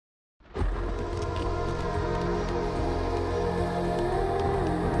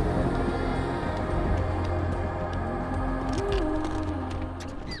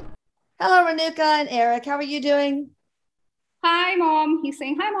Hello, Renuka and Erik. How are you doing? Hi, Mom. He's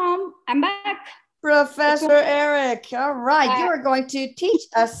saying, Hi, Mom. I'm back. Professor Erik. All right. You Uh, are going to teach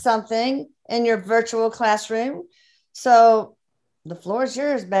us something in your virtual classroom. So the floor is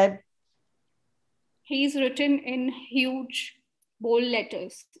yours, babe. he's written in huge, bold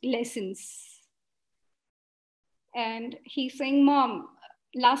letters, lessons. And he's saying, Mom,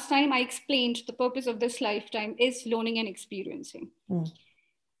 last time I explained the purpose of this lifetime is learning and experiencing. Mm.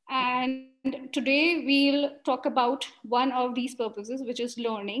 And today we'll talk about one of these purposes, which is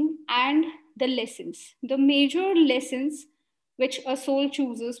learning and the lessons, the major lessons which a soul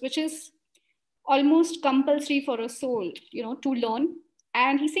chooses, which is almost compulsory for a soul, to learn.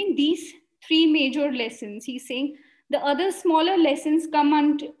 And he's saying these three major lessons. He's saying the other smaller lessons come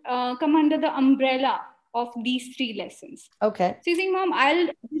under the umbrella of these three lessons. Okay. So he's saying, Mom, I'll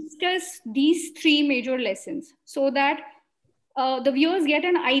discuss these three major lessons so that the viewers get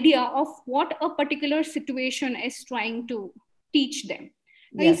an idea of what a particular situation is trying to teach them.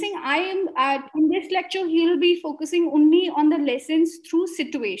 Now he's Yes. saying, I am in this lecture, he'll be focusing only on the lessons through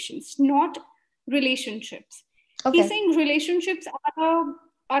situations, not relationships. He's Okay. saying relationships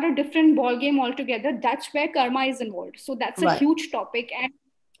are a different ball game altogether. That's where karma is involved. So that's a Right. huge topic, and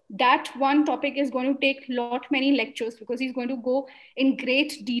that one topic is going to take lot many lectures because he's going to go in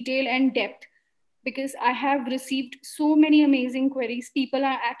great detail and depth, because I have received so many amazing queries. People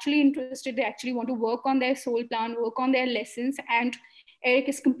are actually interested. They actually want to work on their soul plan, work on their lessons. And Erik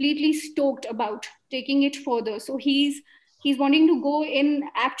is completely stoked about taking it further. So he's wanting to go in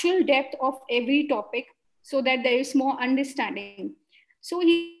actual depth of every topic so that there is more understanding. So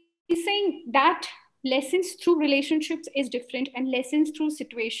he's saying that lessons through relationships is different and lessons through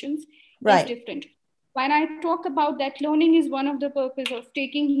situations is Right. different. When I talk about that, learning is one of the purpose of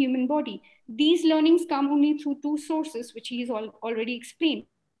taking human body. These learnings come only through two sources, which he's already explained.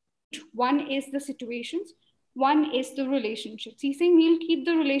 One is the situations, one is the relationships. He's saying we'll keep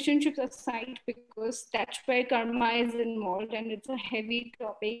the relationships aside because that's where karma is involved and it's a heavy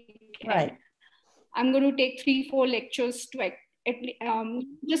topic. And I'm going to take Right. 3-4 lectures to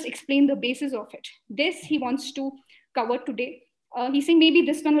just explain the basis of it. This he wants to cover today. He's saying maybe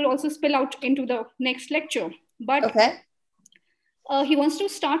this one will also spill out into the next lecture. But Okay. he wants to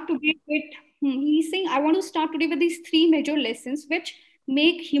start today with, he's saying, I want to start today with these three major lessons which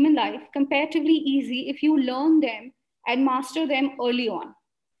make human life comparatively easy if you learn them and master them early on.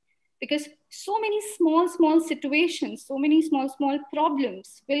 Because so many small situations, so many small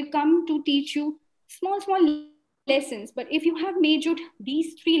problems will come to teach you small lessons. But if you have majored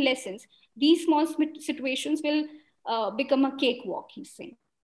these three lessons, these small situations will become a cakewalk, he's saying.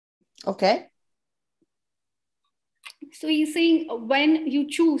 Okay. So he's saying when you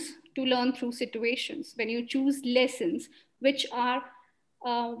choose to learn through situations, when you choose lessons which are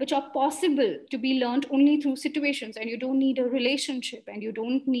possible to be learned only through situations, and you don't need a relationship and you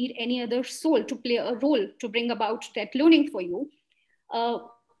don't need any other soul to play a role to bring about that learning for you,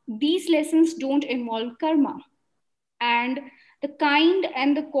 these lessons don't involve karma. And the kind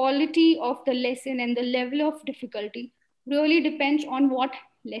and the quality of the lesson and the level of difficulty really depends on what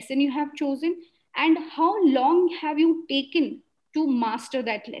lesson you have chosen and how long have you taken to master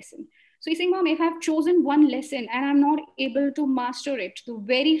that lesson. So he's saying, Mom, if I've chosen one lesson and I'm not able to master it the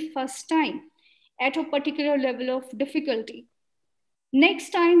very first time at a particular level of difficulty, next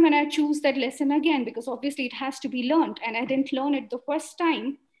time when I choose that lesson again, because obviously it has to be learned and I didn't learn it the first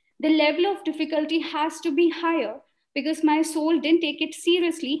time, the level of difficulty has to be higher because my soul didn't take it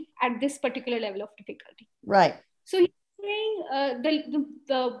seriously at this particular level of difficulty. Right. So he's saying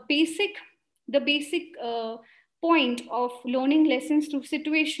the basic point of learning lessons through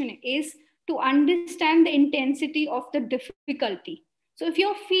situation is to understand the intensity of the difficulty. So if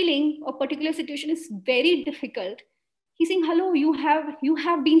you're feeling a particular situation is very difficult, he's saying, hello, you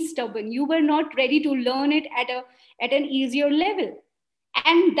have been stubborn, you were not ready to learn it at an easier level.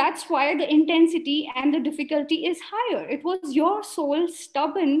 And that's why the intensity and the difficulty is higher. It was your soul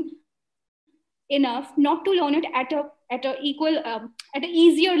stubborn enough not to learn it at a equal at an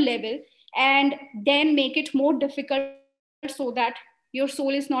easier level, and then make it more difficult so that your soul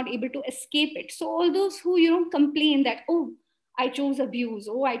is not able to escape it. So all those who complain that, oh, I chose abuse,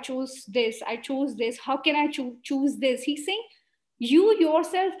 oh, I chose this, I chose this, how can I choose this, he's saying you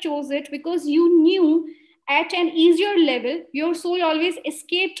yourself chose it because you knew at an easier level your soul always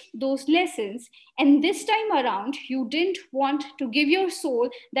escaped those lessons, and this time around you didn't want to give your soul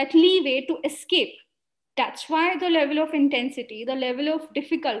that leeway to escape. That's why the level of intensity, the level of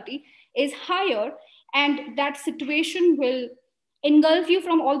difficulty is higher, and that situation will engulf you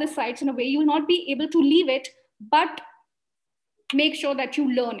from all the sides in a way you will not be able to leave it, but make sure that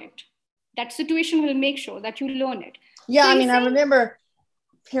you learn it. That situation will make sure that you learn it. Yeah, So I he's mean, I saying, remember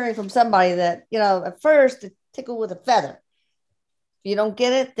hearing from somebody that, at first it tickle with a feather. If you don't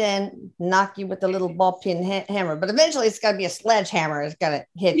get it, then knock you with a little ball peen hammer. But eventually it's got to be a sledgehammer. It's going to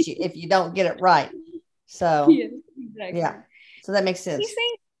hit you if you don't get it right. So, yes, exactly. yeah. So that makes He's sense.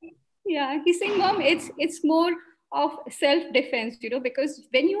 saying, yeah, he's saying, Mom, it's more of self-defense, because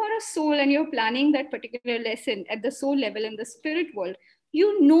when you are a soul and you're planning that particular lesson at the soul level in the spirit world,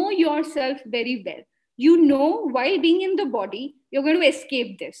 you know yourself very well. You know, while being in the body, you're going to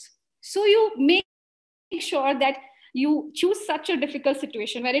escape this. So you make sure that you choose such a difficult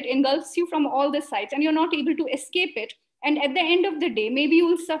situation where it engulfs you from all the sides and you're not able to escape it. And at the end of the day, maybe you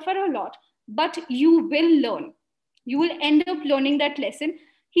will suffer a lot, but you will learn. You will end up learning that lesson.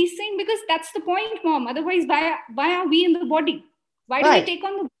 He's saying, because that's the point, Mom. Otherwise, why are we in the body? Why do we Right. take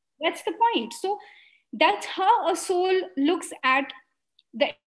on the, that's the point. So that's how a soul looks at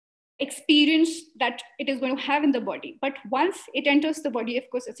the experience that it is going to have in the body. But once it enters the body, of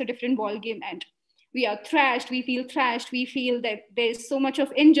course, it's a different ball game, and we are thrashed, we feel that there's so much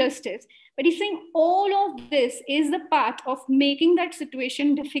of injustice. But he's saying all of this is the part of making that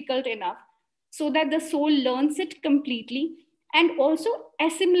situation difficult enough so that the soul learns it completely and also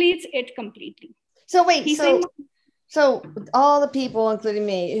assimilates it completely. So wait, He's saying, so all the people, including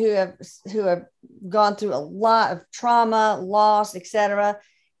me, who have gone through a lot of trauma, loss, etc.,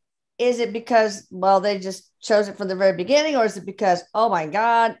 is it because, well, they just chose it from the very beginning, or is it because, oh my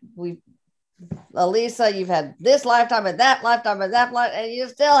God, Elisa, you've had this lifetime and that lifetime and that lifetime, and you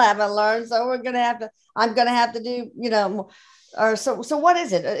still haven't learned. So I'm gonna have to do, or so what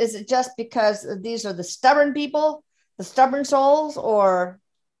is it? Is it just because these are the stubborn people, the stubborn souls, or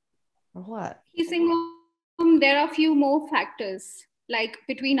what? he's saying, there are a few more factors. Like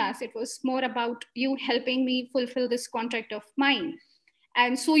between us, it was more about you helping me fulfill this contract of mine.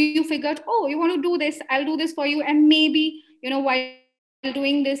 And so you figured, oh, you want to do this, I'll do this for you. And maybe, while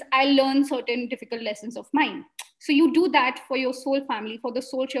doing this, I'll learn certain difficult lessons of mine. So you do that for your soul family, for the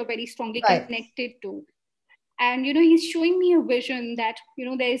souls you're very strongly Right. connected to. And he's showing me a vision that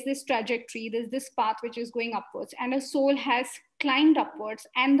there is this trajectory, there's this path which is going upwards, and a soul has climbed upwards,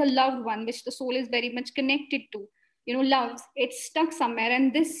 and the loved one which the soul is very much connected to, loves, it's stuck somewhere,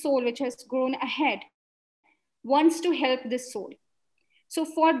 and this soul which has grown ahead wants to help this soul. So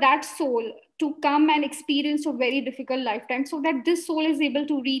for that soul to come and experience a very difficult lifetime so that this soul is able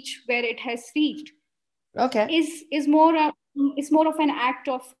to reach where it has reached Okay. is more of an act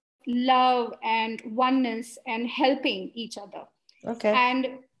of love and oneness and helping each other. Okay.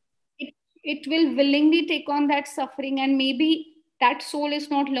 And it will willingly take on that suffering, and maybe that soul is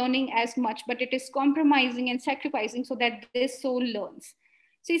not learning as much, but it is compromising and sacrificing so that this soul learns.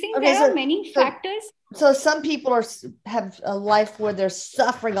 So you think Okay. there are So many so factors. so some people have a life where they're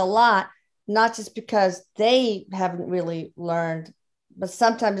suffering a lot, not just because they haven't really learned, but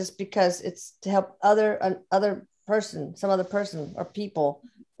sometimes it's because it's to help some other person or people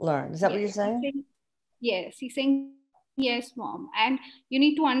learn. Is that what Yes, you're saying? yes, he's saying yes, Mom. And you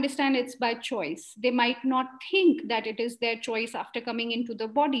need to understand it's by choice. They might not think that it is their choice after coming into the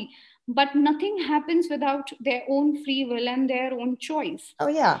body, but nothing happens without their own free will and their own choice. Oh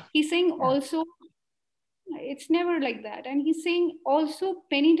yeah. He's saying Yeah. also, it's never like that. And he's saying also,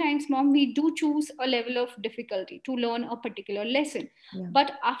 many times, Mom, we do choose a level of difficulty to learn a particular lesson. Yeah.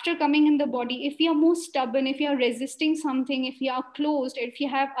 But after coming in the body, if we are more stubborn, if we are resisting something, if we are closed, if we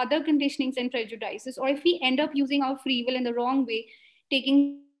have other conditionings and prejudices, or if we end up using our free will in the wrong way,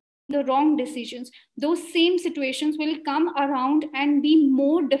 taking the wrong decisions, those same situations will come around and be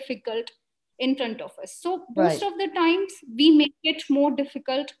more difficult in front of us. So most of Right. the times we make it more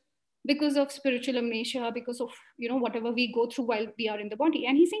difficult because of spiritual amnesia, because of whatever we go through while we are in the body.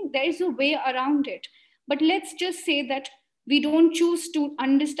 And he's saying there is a way around it, but let's just say that we don't choose to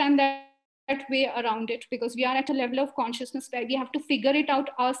understand that way around it because we are at a level of consciousness where we have to figure it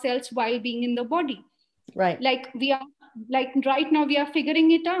out ourselves while being in the body. Right. Like we are, like right now we are figuring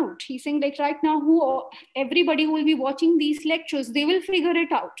it out. He's saying, like right now, everybody who will be watching these lectures, they will figure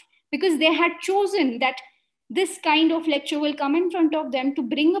it out because they had chosen that this kind of lecture will come in front of them to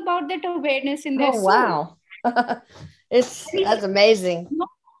bring about that awareness in their Oh soul. wow. That's amazing. not,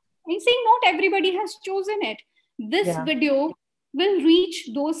 I'm saying not everybody has chosen it. This Yeah. video will reach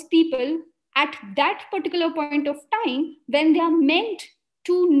those people at that particular point of time when they are meant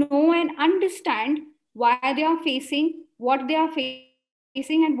to know and understand why they are facing what they are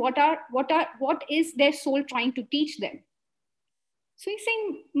facing and what is their soul trying to teach them. So he's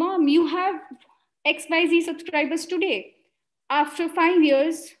saying, Mom, you have XYZ subscribers today. After 5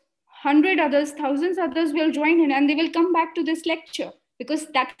 years, 100 others, thousands others will join in and they will come back to this lecture because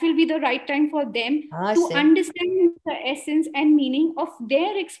that will be the right time for them I to see. understand the essence and meaning of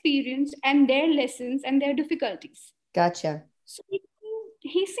their experience and their lessons and their difficulties. Gotcha. So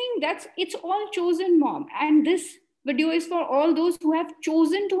he's saying that it's all chosen, mom. And this video is for all those who have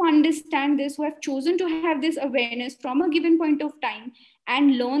chosen to understand this, who have chosen to have this awareness from a given point of time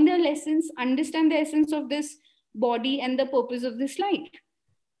and learn their lessons, understand the essence of this body and the purpose of this life.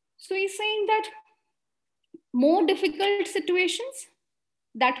 So he's saying that more difficult situations,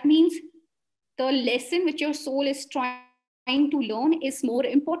 that means the lesson which your soul is trying to learn is more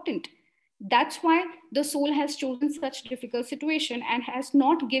important. That's why the soul has chosen such difficult situation and has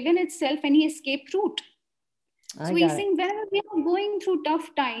not given itself any escape route. So I he's got it. saying whenever we are going through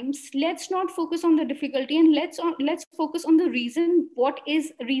tough times, let's not focus on the difficulty and let's focus on the reason. What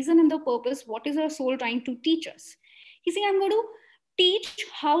is reason and the purpose? What is our soul trying to teach us? He's saying, I'm going to teach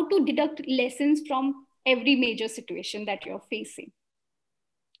how to deduct lessons from every major situation that you're facing.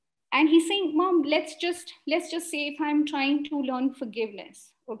 And he's saying, mom, let's just say if I'm trying to learn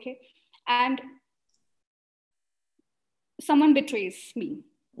forgiveness, okay, and someone betrays me.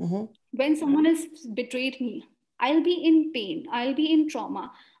 Mm-hmm. When someone has betrayed me, I'll be in pain, I'll be in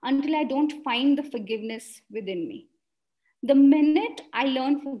trauma until I don't find the forgiveness within me. The minute I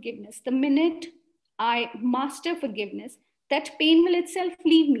learn forgiveness, the minute I master forgiveness, that pain will itself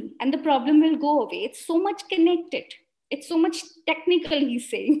leave me and the problem will go away. It's so much connected. It's so much technical, he's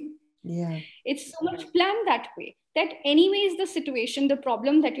saying. Yeah. It's so much planned that way that, anyways, the situation, the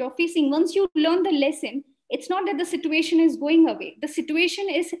problem that you're facing, once you learn the lesson, it's not that the situation is going away. The situation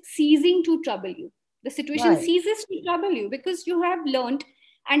is ceasing to trouble you. The situation Right. ceases to trouble you because you have learned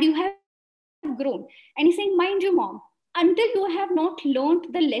and you have grown. And he's saying, mind you, mom, until you have not learned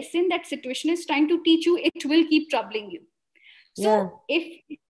the lesson that situation is trying to teach you, it will keep troubling you. So Yeah.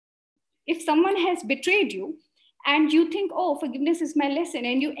 if someone has betrayed you and you think, oh, forgiveness is my lesson,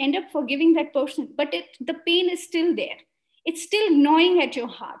 and you end up forgiving that person, but the pain is still there, it's still gnawing at your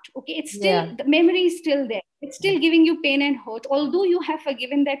heart, okay, it's still, Yeah. the memory is still there, it's still giving you pain and hurt although you have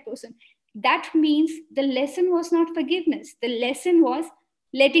forgiven that person. That means the lesson was not forgiveness, the lesson was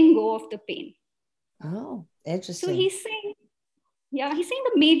letting go of the pain. Oh, So interesting. he's saying, yeah, he's saying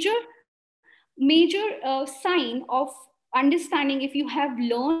the major sign of understanding, if you have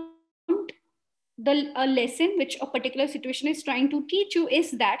learned a lesson which a particular situation is trying to teach you,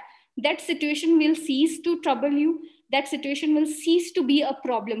 is that that situation will cease to trouble you, that situation will cease to be a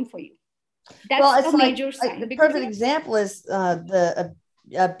problem for you. That's Well, a it's like, major sign the because perfect example is the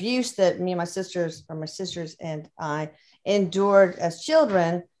abuse that me and my sisters and I endured as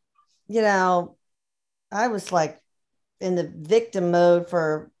children. You know, I was like in the victim mode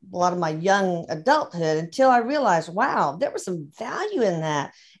for a lot of my young adulthood until I realized, wow, there was some value in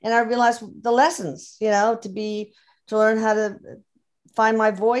that. And I realized the lessons, to learn how to find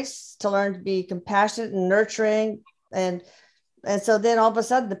my voice, to learn to be compassionate and nurturing. And so then all of a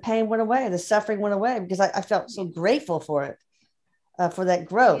sudden the pain went away, the suffering went away because I felt so grateful for it, for that yeah,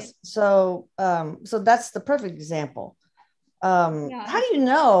 growth. So that's the perfect example. yeah. How do you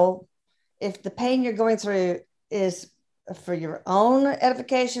know if the pain you're going through is for your own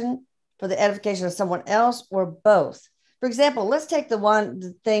edification, for the edification of someone else, or both? For example, let's take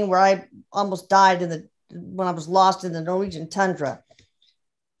the thing where I almost died when I was lost in the Norwegian tundra.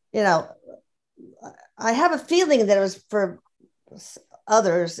 You know, I have a feeling that it was for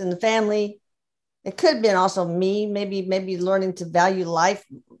others in the family. It could have been also me, maybe learning to value life,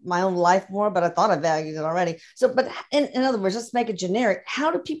 my own life more, but I thought I valued it already. So, but in other words, let's make it generic.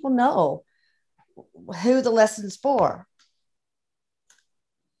 How do people know who the lesson's for?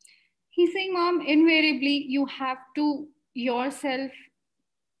 He's saying, mom, invariably you have to yourself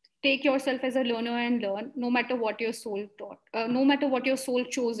take yourself as a learner and learn, no matter what your soul taught, no matter what your soul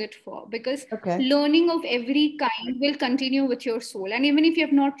chose it for, because Okay. learning of every kind will continue with your soul, and even if you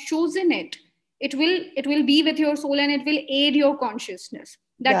have not chosen it, it will be with your soul and it will aid your consciousness.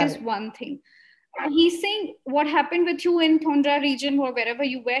 That Got is it. one thing. He's saying what happened with you in Thondra region or wherever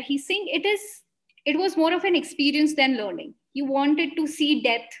you were, he's saying it was more of an experience than learning. You wanted to see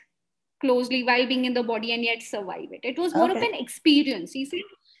death closely while being in the body and yet survive it. It was more of Okay. an experience. He said,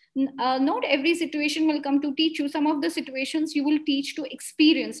 not every situation will come to teach you. Some of the situations you will teach to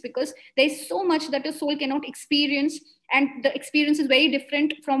experience, because there's so much that a soul cannot experience, and the experience is very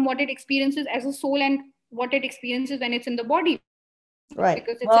different from what it experiences as a soul and what it experiences when it's in the body, because it's a complete Right.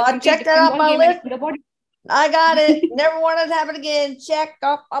 different Well, ball I game when checked it's that in the off my body. list. I got it. Never want it to happen again. Check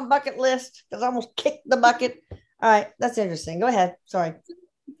off my bucket list because I almost kicked the bucket. All right. That's interesting. Go ahead. Sorry.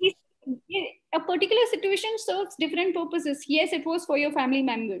 He's, a particular situation serves different purposes. Yes, it was for your family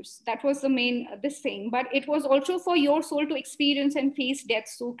members. That was the main this thing. But it was also for your soul to experience and face death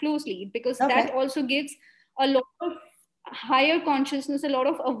so closely, because that Okay. also gives a lot of higher consciousness, a lot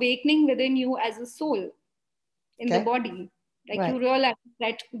of awakening within you as a soul in the Okay. body. Like Right. you realize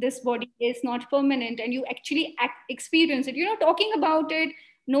that this body is not permanent, and you actually experience it. Talking about it,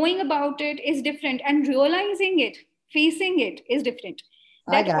 knowing about it is different, and realizing it, facing it is different.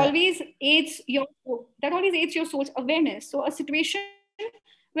 I That got it. always aids your soul's awareness. So a situation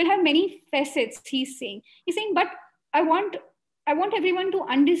will have many facets. He's saying, but I want I want everyone to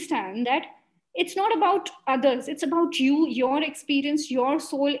understand that it's not about others, it's about you, your experience, your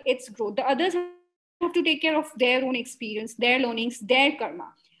soul, its growth. The others have to take care of their own experience, their learnings, their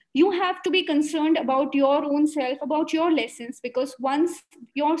karma. You have to be concerned about your own self, about your lessons, because once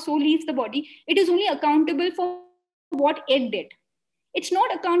your soul leaves the body, it is only accountable for what it did. It's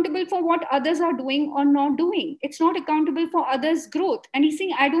not accountable for what others are doing or not doing. It's not accountable for others' growth. And he's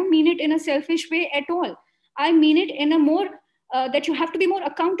saying, I don't mean it in a selfish way at all. I mean it in a more that you have to be more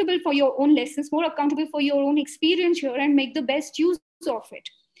accountable for your own lessons, more accountable for your own experience here, and make the best use of it.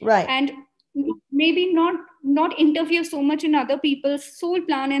 And Right. maybe not interfere so much in other people's soul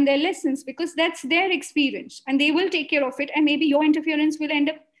plan and their lessons, because that's their experience and they will take care of it, and maybe your interference will end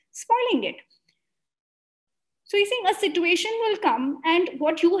up spoiling it. So he's saying a situation will come, and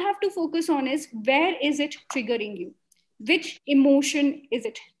what you have to focus on is, where is it triggering you? Which emotion is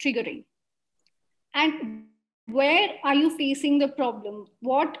it triggering? And where are you facing the problem?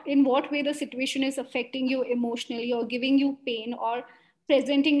 In what way the situation is affecting you emotionally, or giving you pain, or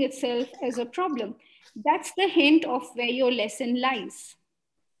presenting itself as a problem? That's the hint of where your lesson lies.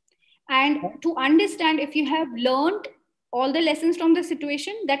 And to understand, if you have learned all the lessons from the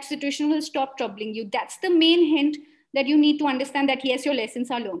situation, that situation will stop troubling you. That's the main hint, that you need to understand that yes, your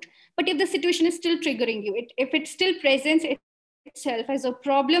lessons are learned. But if the situation is still triggering you, if it still presents itself as a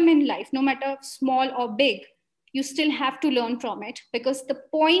problem in life, no matter small or big, you still have to learn from it, because the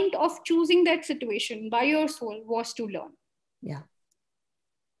point of choosing that situation by your soul was to learn. Yeah.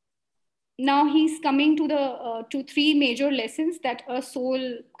 Now he's coming to the to three major lessons that a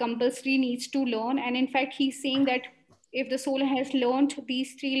soul compulsory needs to learn. And in fact, he's saying that if the soul has learned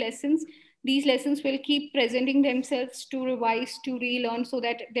these three lessons, these lessons will keep presenting themselves to revise, to relearn, so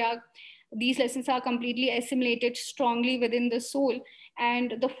that these lessons are completely assimilated strongly within the soul.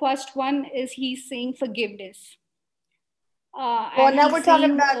 And the first one is, he's saying, forgiveness. Well, And now he's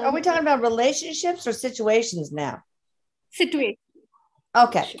saying are we talking about relationships or situations now? situation.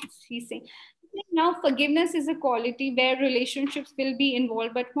 Okay. He's saying, now forgiveness is a quality where relationships will be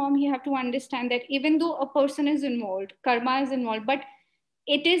involved. But mom, you have to understand that even though a person is involved, karma is involved, but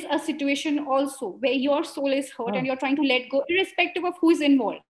it is a situation also where your soul is hurt and Oh, you're trying to let go, irrespective of who is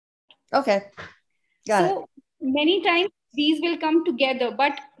involved. okay. Got it. So many times these will come together,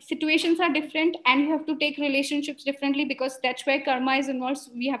 but situations are different, and you have to take relationships differently, because that's where karma is involved.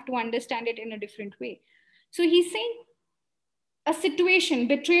 So we have to understand it in a different way. So he's saying, a situation,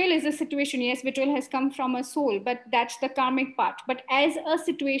 betrayal is a situation. Yes, betrayal has come from a soul, but that's the karmic part. But as a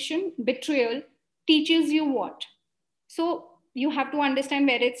situation, betrayal teaches you what? So you have to understand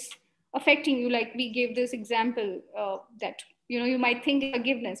where it's affecting you. Like we gave this example, that you might think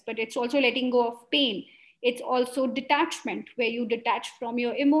forgiveness, but it's also letting go of pain. It's also detachment, where you detach from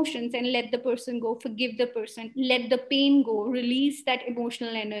your emotions and let the person go, forgive the person, let the pain go, release that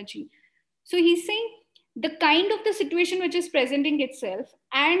emotional energy. So he's saying, the kind of the situation which is presenting itself,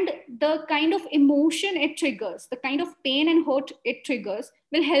 and the kind of emotion it triggers, the kind of pain and hurt it triggers,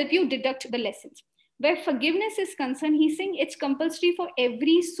 will help you deduct the lessons. Where forgiveness is concerned, he's saying it's compulsory for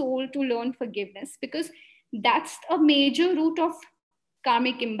every soul to learn forgiveness, because that's a major root of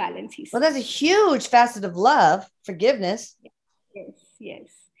karmic imbalance, he Well, says. that's a huge facet of love, forgiveness. Yes, yes.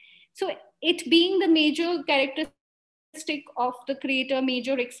 So it being the major characteristic of the creator,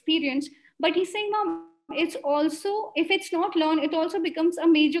 major experience, but he's saying, mom, it's also, if it's not learned, it also becomes a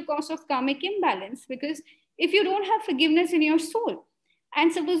major cause of karmic imbalance, because if you don't have forgiveness in your soul,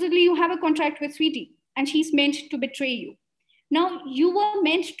 and supposedly you have a contract with sweetie and she's meant to betray you, now you were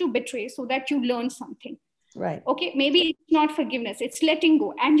meant to betray so that you learn something. Right. Okay, maybe it's not forgiveness, it's letting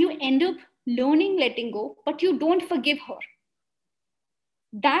go, and you end up learning letting go, but you don't forgive her.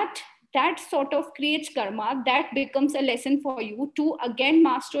 That sort of creates karma that becomes a lesson for you to again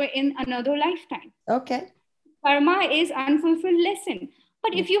master in another lifetime. Okay. Karma is unfulfilled lesson.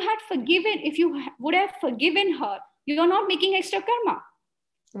 But if you had forgiven, if you would have forgiven her, you're not making extra karma.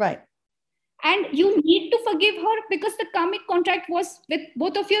 Right. And you need to forgive her, because the karmic contract was with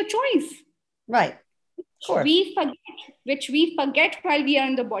both of your choice. Right. we forget while we are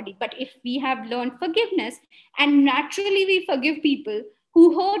in the body. But if we have learned forgiveness, and naturally we forgive people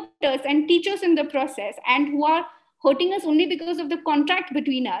who hurt us and teach us in the process, and who are hurting us only because of the contract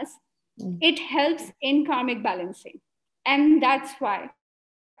between us, it helps in karmic balancing. And that's why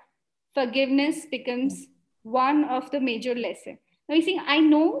forgiveness becomes one of the major lessons. Now, you see, I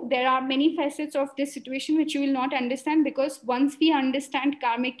know there are many facets of this situation which you will not understand, because once we understand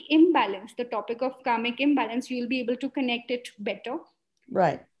karmic imbalance, the topic of karmic imbalance, you will be able to connect it better.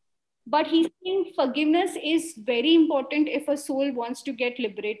 Right. But he's saying forgiveness is very important if a soul wants to get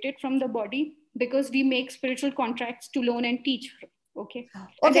liberated from the body, because we make spiritual contracts to learn and teach. Okay.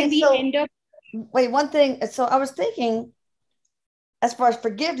 And then we end up. Wait, one thing. So I was thinking, as far as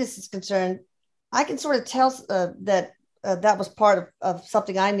forgiveness is concerned, I can sort of tell that that was part of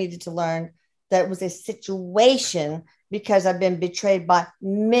something I needed to learn. That was a situation, because I've been betrayed by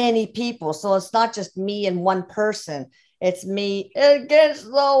many people. So it's not just me and one person. It's me against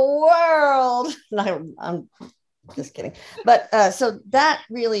the world. No, I'm just kidding. But so that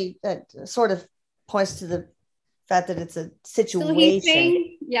really sort of points to the fact that it's a situation. So he's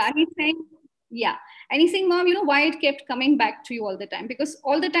saying, and he's saying, Mom, you know why it kept coming back to you all the time? Because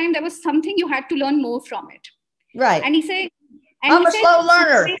all the time there was something you had to learn more from it. Right. And he said, I'm a slow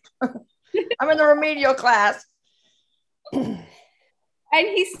learner. I'm in the remedial class. And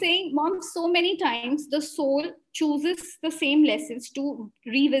he's saying, Mom, so many times the soul chooses the same lessons to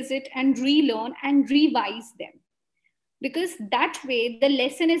revisit and relearn and revise them. Because that way the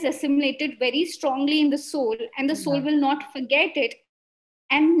lesson is assimilated very strongly in the soul, and the soul will not forget it.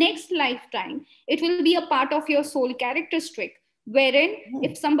 And next lifetime, it will be a part of your soul characteristic, wherein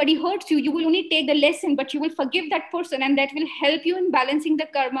if somebody hurts you, you will only take the lesson, but you will forgive that person, and that will help you in balancing the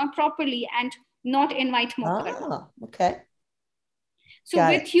karma properly and not invite more karma. Okay. So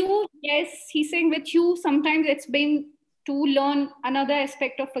with you, yes, he's saying with you, sometimes it's been to learn another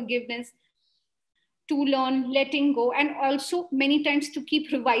aspect of forgiveness, to learn letting go, and also many times to keep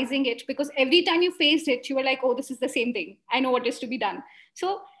revising it, because every time you faced it, you were like, oh, this is the same thing. I know what is to be done.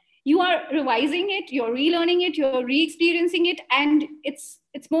 So you are revising it, you're relearning it, you're re-experiencing it, and it's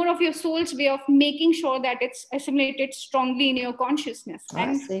more of your soul's way of making sure that it's assimilated strongly in your consciousness.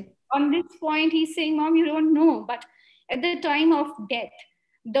 And on this point, he's saying, Mom, you don't know, but at the time of death,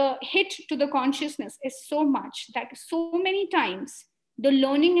 the hit to the consciousness is so much that so many times the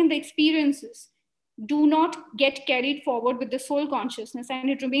learning and the experiences do not get carried forward with the soul consciousness, and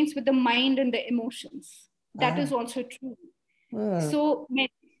it remains with the mind and the emotions. That is also true. So,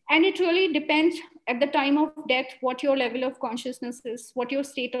 and it really depends at the time of death what your level of consciousness is, what your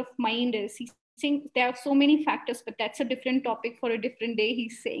state of mind is. He's saying there are so many factors, but that's a different topic for a different day,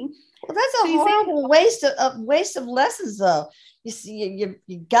 he's saying. Well, that's a horrible waste of lessons, though. You see,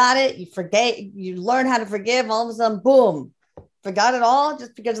 you got it, you forget, you learn how to forgive, all of a sudden, boom, forgot it all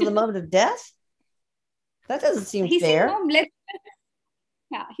just because of the moment of death? That doesn't seem fair. Saying,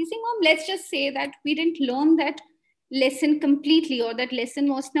 Mom, he's saying, Mom, let's just say that we didn't learn that lesson completely, or that lesson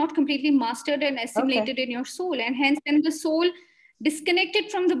was not completely mastered and assimilated in your soul, and hence then the soul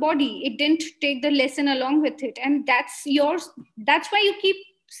disconnected from the body, it didn't take the lesson along with it, and that's yours. That's why you keep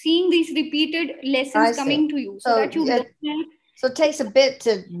seeing these repeated lessons coming to you, so that you learn. So it takes a bit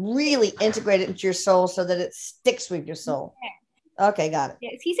to really integrate it into your soul so that it sticks with your soul. Okay, got it.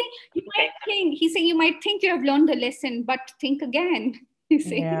 Yes, he's saying you might think you have learned the lesson, but think again. He's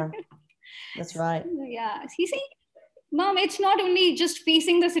saying. Yeah, that's right. Yeah, he's saying, Mom, it's not only just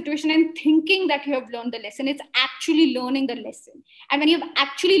facing the situation and thinking that you have learned the lesson, it's actually learning the lesson. And when you've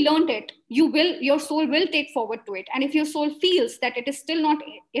actually learned it, your soul will take forward to it. And if your soul feels that it is still not,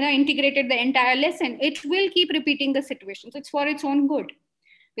 integrated the entire lesson, it will keep repeating the situations. It's for its own good.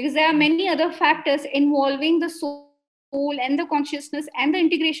 Because there are many other factors involving the soul and the consciousness and the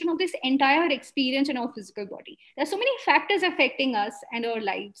integration of this entire experience in our physical body. There are so many factors affecting us and our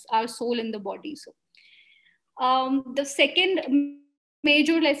lives, our soul and the body. So the second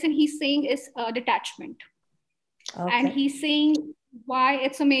major lesson he's saying is detachment. And he's saying why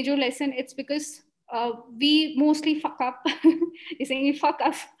it's a major lesson. It's because we mostly fuck up. He's saying we fuck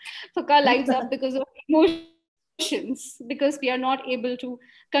our lives up because of emotions, because we are not able to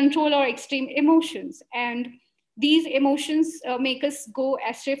control our extreme emotions. And these emotions make us go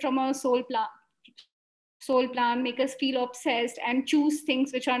astray from our soul plan, make us feel obsessed and choose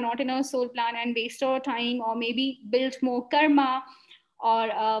things which are not in our soul plan and waste our time, or maybe build more karma,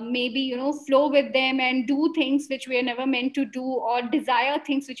 or maybe flow with them and do things which we are never meant to do, or desire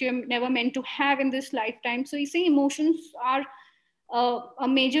things which we are never meant to have in this lifetime. So he's saying emotions are a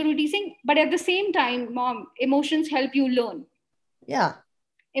major root. But at the same time, Mom, emotions help you learn. Yeah.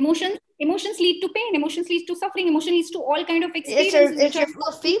 Emotions emotions lead to pain, emotions lead to suffering, emotion leads to all kind of experiences. It's your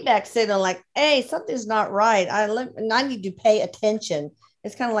little feedback signal, like, hey, something's not right. I need to pay attention.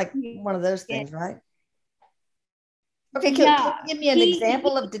 It's kind of like one of those things, right? Okay, can you give me an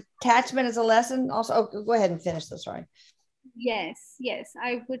example of detachment as a lesson? Also, go ahead and finish this. Sorry. Yes,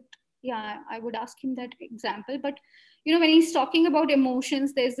 I would. Yeah, I would ask him that example. But when he's talking about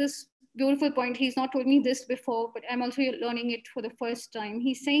emotions, there's this beautiful point. He's not told me this before, but I'm also learning it for the first time.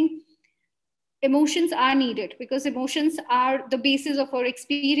 He's saying emotions are needed because emotions are the basis of our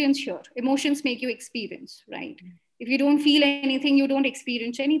experience here. Emotions make you experience, right? If you don't feel anything, you don't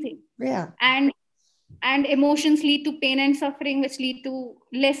experience anything. Yeah. And emotions lead to pain and suffering, which lead to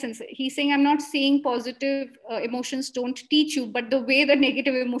lessons. He's saying, I'm not saying positive emotions don't teach you, but the way the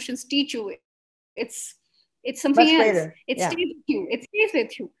negative emotions teach you, it's something much else. Greater. It stays with you. It stays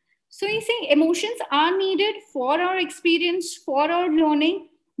with you. So he's saying emotions are needed for our experience, for our learning,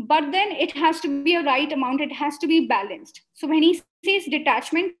 but then it has to be a right amount. It has to be balanced. So when he says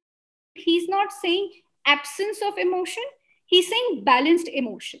detachment, he's not saying absence of emotion. He's saying balanced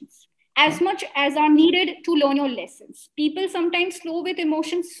emotions as much as are needed to learn your lessons. People sometimes flow with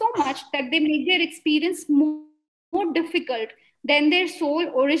emotions so much that they make their experience more difficult than their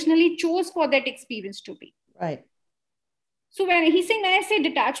soul originally chose for that experience to be. Right. So when I say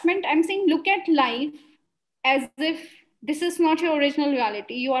detachment, I'm saying look at life as if this is not your original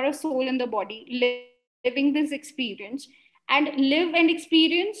reality. You are a soul in the body living this experience, and live and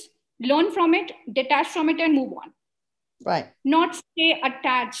experience, learn from it, detach from it, and move on. Right. Not stay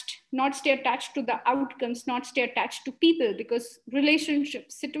attached to the outcomes, not stay attached to people, because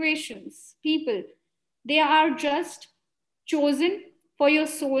relationships, situations, people, they are just chosen for your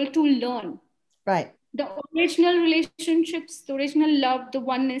soul to learn. Right. The original relationships, the original love, the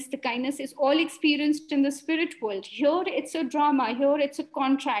oneness, the kindness is all experienced in the spirit world. Here it's a drama, here it's a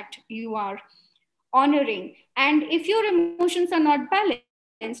contract you are honoring. And if your emotions are not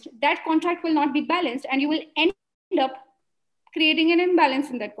balanced, that contract will not be balanced, and you will end up creating an imbalance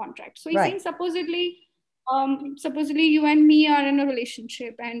in that contract. So he's saying, right. supposedly you and me are in a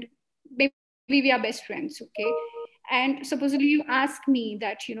relationship, and maybe we are best friends, okay? And supposedly you ask me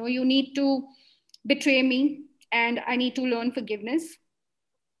that, you need to betray me and I need to learn forgiveness.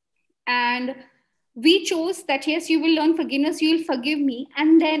 And we chose that, yes, you will learn forgiveness, you will forgive me.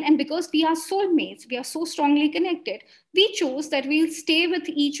 And because we are soulmates, we are so strongly connected, we chose that we'll stay with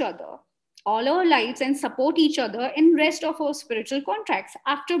each other all our lives and support each other in rest of our spiritual contracts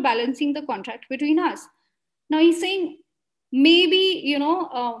after balancing the contract between us. Now he's saying, maybe,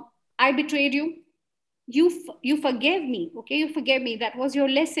 I betrayed you. You forgave me, okay? You forgave me. That was your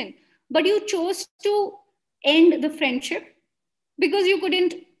lesson. But you chose to end the friendship because you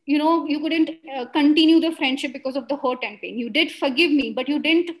couldn't continue the friendship because of the hurt and pain. You did forgive me, but you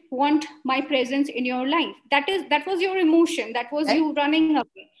didn't want my presence in your life. That was your emotion. That was you running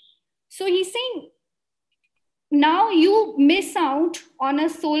away. So he's saying, now you miss out on a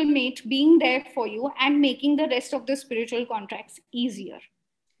soulmate being there for you and making the rest of the spiritual contracts easier.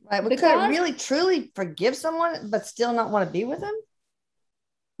 Right. But could it really truly forgive someone but still not want to be with them?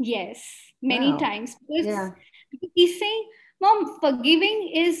 Yes, many times. Yeah. He's saying, Mom,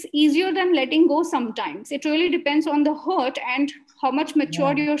 forgiving is easier than letting go sometimes. It really depends on the hurt and how much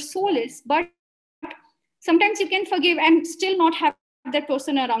matured your soul is. But sometimes you can forgive and still not have that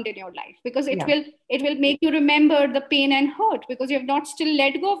person around in your life, because it will make you remember the pain and hurt, because you have not still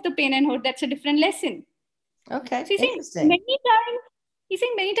let go of the pain and hurt. That's a different lesson. Okay. So he's saying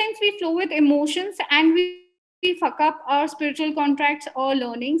many times we flow with emotions and we fuck up our spiritual contracts or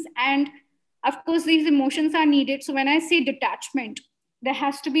learnings. And of course, these emotions are needed. So when I say detachment, there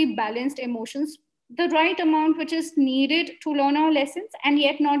has to be balanced emotions, the right amount which is needed to learn our lessons and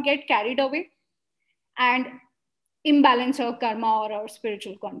yet not get carried away and imbalance our karma or our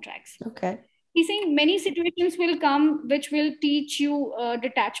spiritual contracts. Okay. He's saying many situations will come which will teach you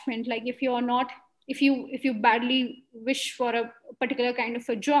detachment. Like if you badly wish for a particular kind of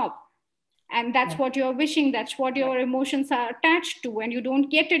a job, and that's what you're wishing, that's what your emotions are attached to, and you don't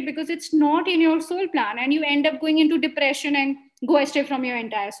get it because it's not in your soul plan, and you end up going into depression and go astray from your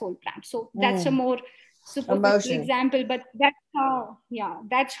entire soul plan. So that's a more superficial example, but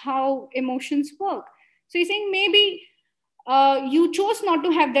that's how emotions work. So he's saying maybe you chose not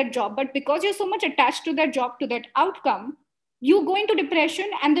to have that job, but because you're so much attached to that job, to that outcome, you go into depression,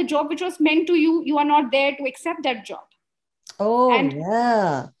 and the job which was meant to you, you are not there to accept that job.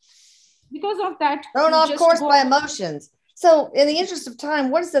 Because of that, thrown off course by emotions. So in the interest of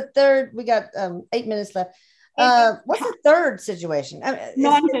time, what is the third? We got 8 minutes left. What's the third situation? I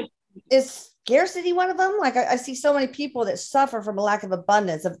mean, is scarcity one of them? Like I see so many people that suffer from a lack of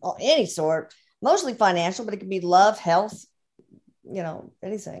abundance of any sort, mostly financial, but it could be love, health,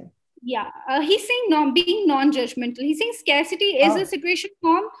 anything. Yeah, he's saying being non-judgmental. He's saying scarcity is a situation,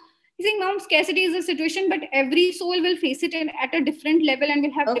 mom. He's saying, mom, scarcity is a situation, but every soul will face it at a different level and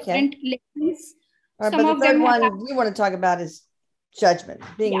will have different lessons. All right, but the third one you want to talk about is judgment,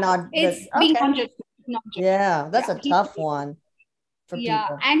 being being non-judgmental. Yeah, that's a tough one for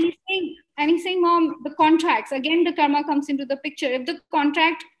people. And he's saying, mom, the contracts, again, the karma comes into the picture. If the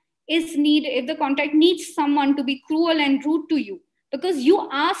contract needs someone to be cruel and rude to you, because you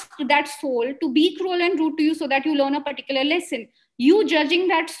asked that soul to be cruel and rude to you so that you learn a particular lesson, you judging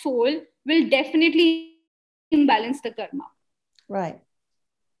that soul will definitely imbalance the karma. Right.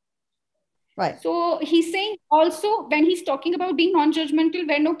 So he's saying also, when he's talking about being non-judgmental,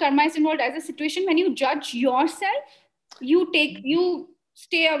 where no karma is involved, as a situation when you judge yourself, you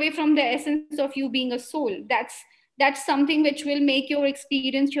stay away from the essence of you being a soul. That's something which will make your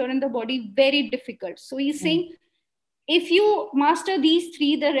experience here in the body very difficult. So he's saying, if you master these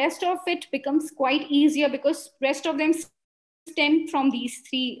three, the rest of it becomes quite easier, because rest of them stem from these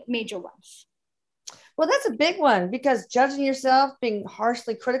three major ones. Well, that's a big one, because judging yourself, being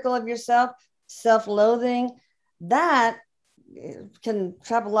harshly critical of yourself, self-loathing, that can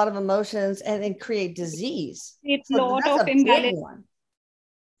trap a lot of emotions and create disease. It's a lot of imbalance.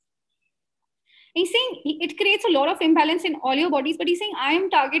 He's saying it creates a lot of imbalance in all your bodies, but he's saying, I am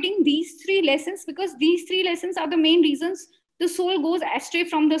targeting these three lessons because these three lessons are the main reasons the soul goes astray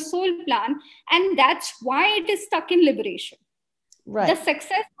from the soul plan. And that's why it is stuck in liberation. Right. The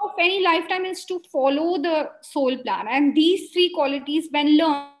success of any lifetime is to follow the soul plan. And these three qualities, when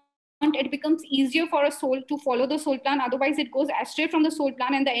learned, it becomes easier for a soul to follow the soul plan. Otherwise, it goes astray from the soul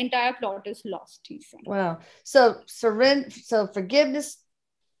plan and the entire plot is lost, he's saying. Wow. So forgiveness,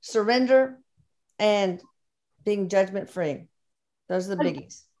 surrender, and being judgment-free. Those are the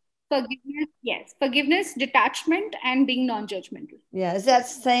biggies. Forgiveness, yes. Forgiveness, detachment, and being non-judgmental. Yeah. Is that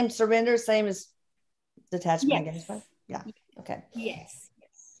same surrender, same as detachment? Yes. I guess, right? Yeah. Okay. Yes.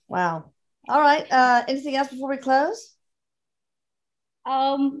 Wow. All right. Anything else before we close?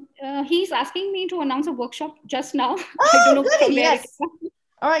 He's asking me to announce a workshop just now. Oh, I don't know. Yes.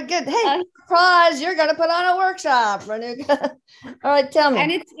 All right, good. Hey, surprise, you're going to put on a workshop, Renuka. All right, tell me.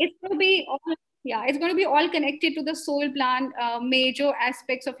 And it's going to be it's going to be all connected to the soul plan, major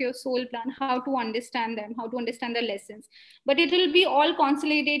aspects of your soul plan, how to understand them, how to understand the lessons. But it will be all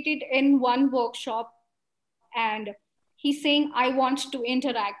consolidated in one workshop. And he's saying, I want to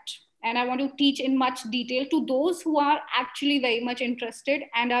interact and I want to teach in much detail to those who are actually very much interested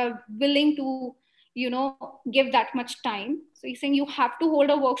and are willing to, give that much time. So he's saying, you have to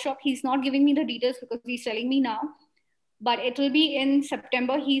hold a workshop. He's not giving me the details because he's telling me now. But it will be in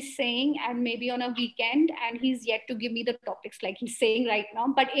September, he's saying, and maybe on a weekend. And he's yet to give me the topics like he's saying right now.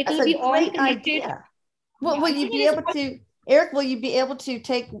 But it will be all connected. Well, will you be able to, Erik, will you be able to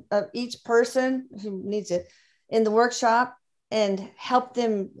take each person who needs it in the workshop and help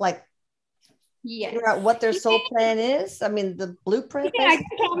them figure out what their soul plan is? I mean, the blueprint.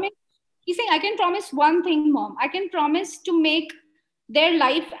 He's saying, I can promise one thing, Mom. I can promise to make their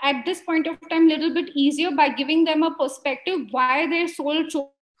life at this point of time a little bit easier by giving them a perspective why their soul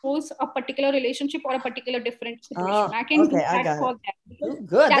chose a particular relationship or a particular different situation. I can do that for them.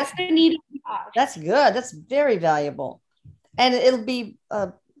 Good. That's the need of the hour. That's good. That's very valuable. And it'll be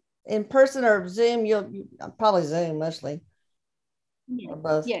in person or Zoom. You'll probably Zoom mostly. Yes. Or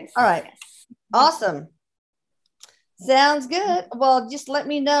both. Yes. All right. Yes. Awesome. Sounds good. Well, just let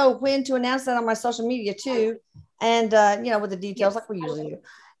me know when to announce that on my social media too. And, with the details like we usually do.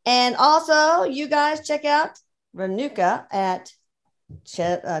 And also, you guys check out Renuka at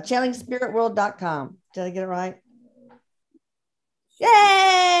channelingspiritworld.com. Did I get it right?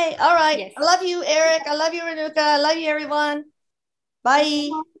 Yay! All right. Yes. I love you, Erik. I love you, Renuka. I love you, everyone. Bye.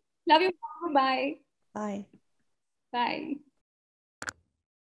 Love you. Bye. Bye. Bye.